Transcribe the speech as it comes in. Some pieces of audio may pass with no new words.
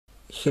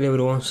Hello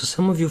everyone, so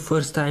some of you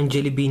first time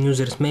Jelly Bean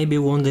users may be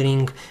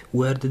wondering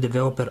where the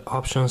developer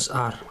options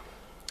are.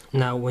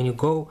 Now when you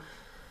go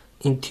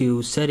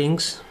into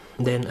settings,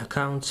 then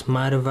accounts,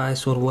 my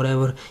device or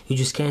whatever, you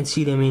just can't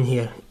see them in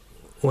here.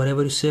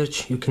 Whatever you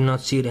search, you cannot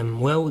see them.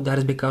 Well, that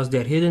is because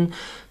they're hidden.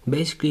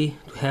 Basically,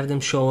 to have them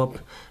show up,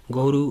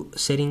 go to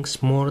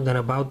settings, more than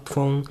about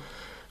phone.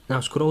 Now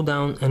scroll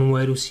down and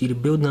where you see the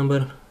build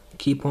number,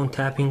 keep on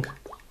tapping.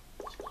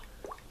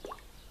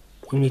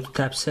 You need to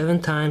tap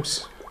 7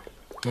 times.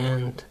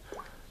 And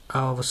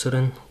all of a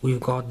sudden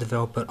we've got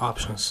developer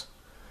options,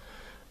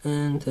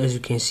 and as you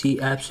can see,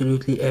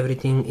 absolutely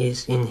everything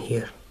is in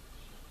here.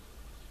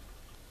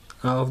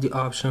 All of the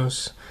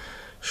options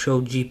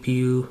show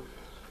GPU,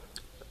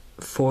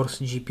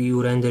 force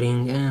GPU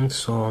rendering, and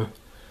so on.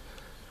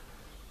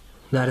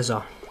 That is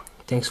all.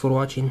 Thanks for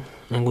watching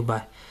and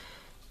goodbye.